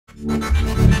Hey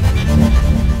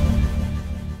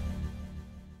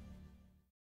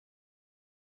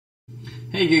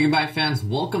Gigabyte fans,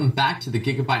 welcome back to the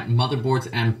Gigabyte Motherboards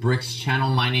and Bricks channel.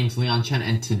 My name's Leon Chen,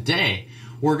 and today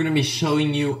we're going to be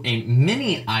showing you a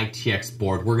mini ITX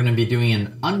board. We're going to be doing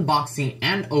an unboxing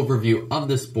and overview of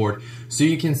this board so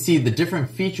you can see the different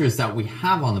features that we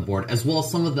have on the board as well as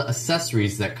some of the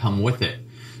accessories that come with it.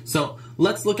 So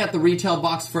let's look at the retail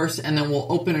box first, and then we'll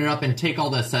open it up and take all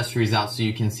the accessories out so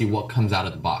you can see what comes out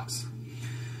of the box.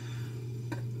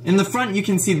 In the front, you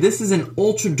can see this is an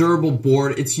ultra durable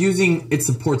board. It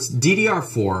supports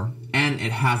DDR4 and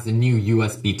it has the new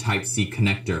USB Type-C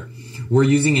connector. We're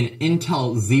using an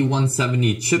Intel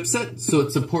Z170 chipset, so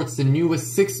it supports the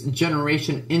newest 6th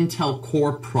generation Intel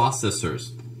Core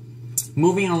processors.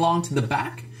 Moving along to the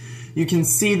back, you can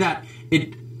see that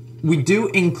we do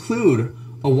include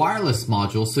a wireless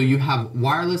module, so you have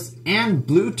wireless and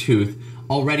Bluetooth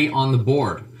already on the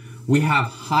board. We have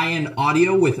high-end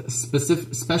audio with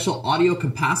special audio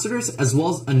capacitors as well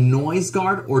as a noise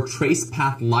guard or trace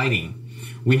path lighting.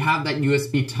 We have that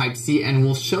USB Type-C, and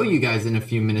we'll show you guys in a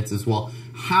few minutes as well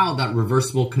how that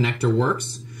reversible connector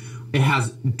works. It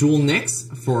has dual NICs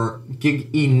for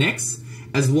GIG-E NICs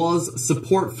as well as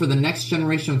support for the next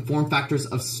generation form factors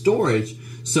of storage,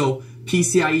 so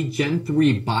PCIe Gen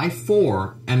 3 by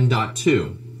 4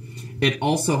 M.2. It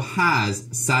also has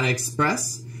SATA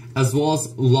Express as well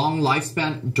as long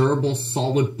lifespan durable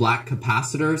solid black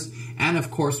capacitors, and of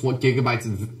course what Gigabyte's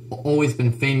always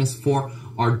been famous for,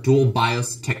 our dual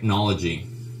BIOS technology.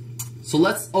 So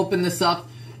let's open this up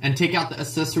and take out the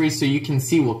accessories so you can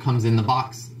see what comes in the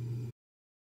box.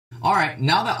 Alright,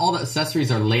 now that all the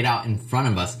accessories are laid out in front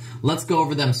of us, let's go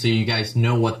over them so you guys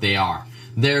know what they are.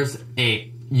 There's a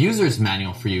user's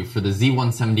manual for you for the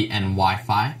Z170N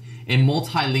Wi-Fi, a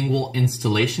multilingual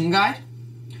installation guide,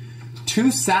 2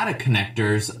 SATA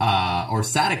connectors or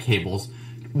SATA cables,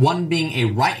 one being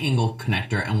a right angle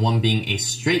connector and one being a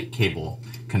straight cable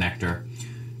connector,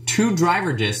 2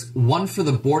 driver discs, one for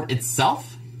the board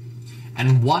itself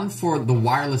and one for the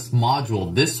wireless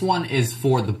module. This one is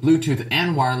for the Bluetooth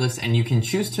and wireless, and you can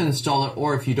choose to install it,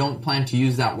 or if you don't plan to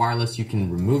use that wireless, you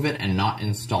can remove it and not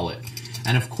install it.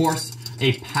 And of course,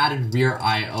 a padded rear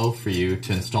I/O for you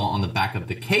to install on the back of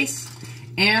the case,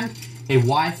 and a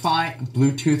Wi-Fi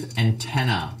Bluetooth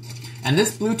antenna. And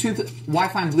this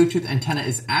Wi-Fi and Bluetooth antenna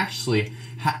is actually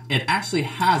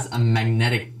has a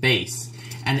magnetic base,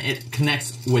 and it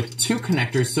connects with 2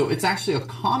 connectors, so it's actually a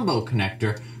combo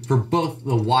connector for both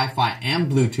the Wi-Fi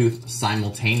and Bluetooth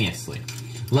simultaneously.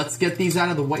 Let's get these out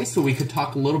of the way so we could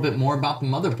talk a little bit more about the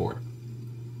motherboard.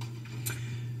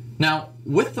 Now,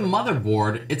 with the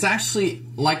motherboard, it's actually,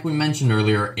 like we mentioned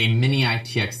earlier, a mini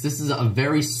ITX. This is a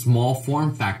very small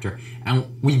form factor, and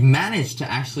we've managed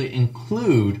to actually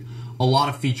include a lot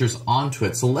of features onto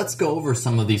it. So let's go over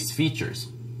some of these features.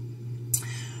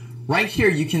 Right here,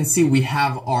 you can see we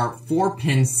have our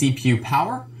 4-pin CPU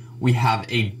power. We have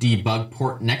a debug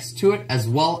port next to it, as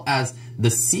well as the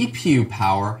CPU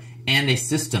power and a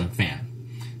system fan.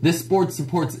 This board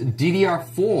supports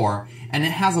DDR4, and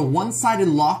it has a one-sided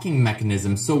locking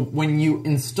mechanism, so when you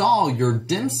install your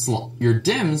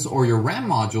DIMMs or your RAM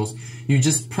modules, you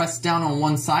just press down on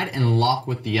one side and lock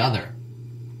with the other.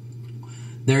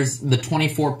 There's the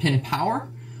 24-pin power,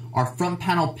 our front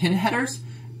panel pin headers,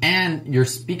 and your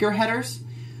speaker headers,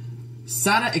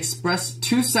 SATA Express,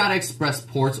 2 SATA Express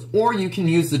ports, or you can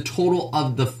use the total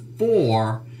of the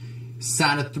 4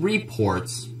 SATA 3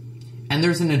 ports. And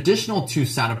there's an additional 2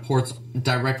 SATA ports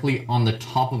directly on the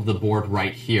top of the board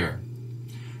right here.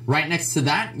 Right next to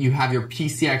that, you have your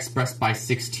PCI Express by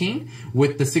 16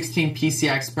 with the 16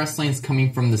 PCI Express lanes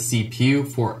coming from the CPU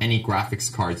for any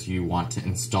graphics cards you want to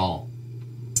install.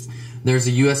 There's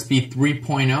a USB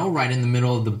 3.0 right in the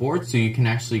middle of the board, so you can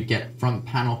actually get front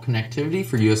panel connectivity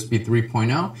for USB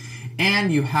 3.0.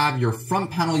 And you have your front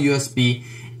panel USB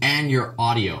and your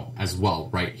audio as well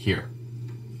right here.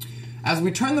 As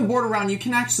we turn the board around, you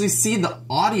can actually see the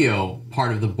audio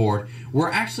part of the board.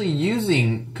 We're actually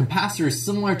using capacitors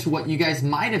similar to what you guys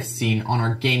might have seen on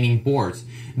our gaming boards.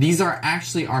 These are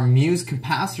actually our Muse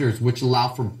capacitors, which allow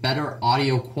for better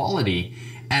audio quality.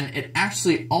 And it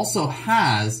actually also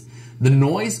has the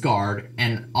noise guard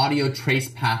and audio trace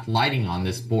path lighting on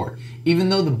this board. Even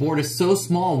though the board is so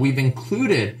small, we've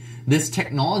included this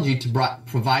technology to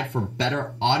provide for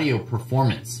better audio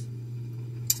performance.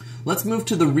 Let's move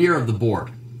to the rear of the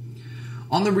board.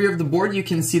 On the rear of the board, you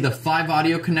can see the 5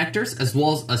 audio connectors as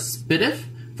well as a SPDIF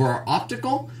for our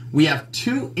optical. We have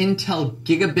 2 Intel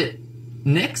Gigabit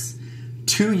NICs,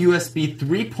 2 USB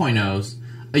 3.0s,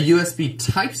 a USB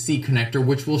Type-C connector,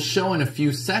 which we'll show in a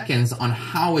few seconds on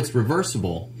how it's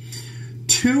reversible,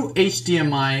 2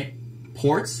 HDMI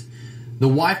ports, the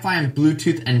Wi-Fi and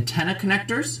Bluetooth antenna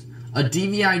connectors, a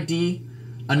DVI-D,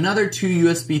 another 2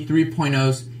 USB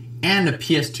 3.0s, and a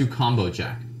PS2 combo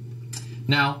jack.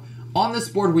 Now, on this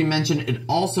board we mentioned it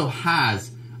also has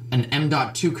an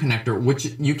M.2 connector, which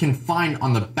you can find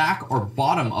on the back or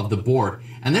bottom of the board.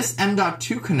 And this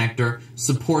M.2 connector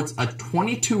supports a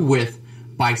 22 width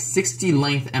by 60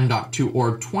 length M.2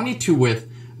 or 22 width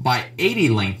by 80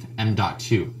 length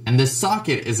M.2. And this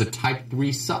socket is a Type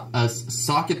 3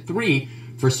 socket 3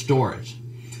 for storage.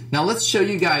 Now let's show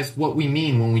you guys what we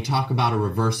mean when we talk about a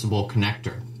reversible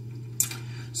connector.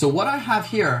 So what I have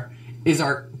here is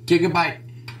our Gigabyte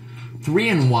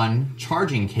 3-in-1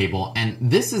 charging cable, and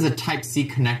this is a Type-C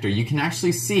connector. You can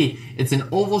actually see it's an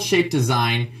oval-shaped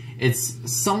design. It's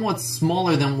somewhat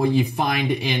smaller than what you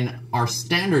find in our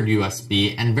standard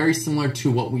USB and very similar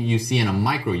to what you see in a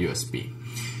micro USB.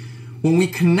 When we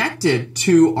connect it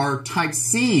to our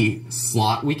Type-C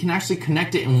slot, we can actually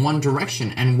connect it in one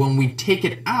direction, and when we take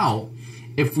it out,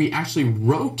 if we actually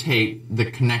rotate the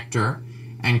connector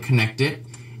and connect it,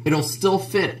 it'll still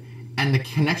fit and the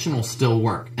connection will still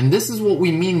work. And this is what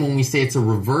we mean when we say it's a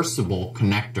reversible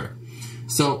connector.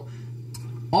 So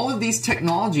all of these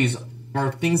technologies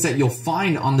are things that you'll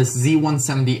find on this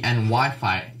Z170N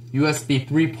Wi-Fi, USB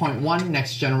 3.1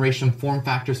 next generation form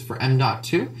factors for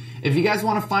M.2. If you guys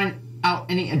want to find out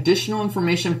any additional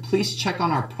information, please check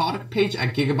on our product page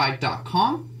at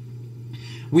gigabyte.com.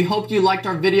 We hope you liked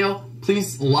our video.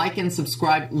 Please like and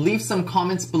subscribe. Leave some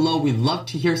comments below. We'd love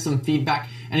to hear some feedback.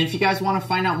 And if you guys want to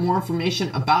find out more information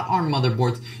about our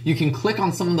motherboards, you can click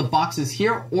on some of the boxes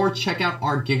here or check out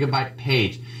our Gigabyte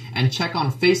page. And check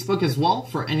on Facebook as well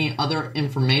for any other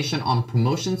information on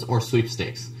promotions or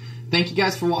sweepstakes. Thank you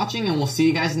guys for watching, and we'll see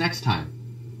you guys next time.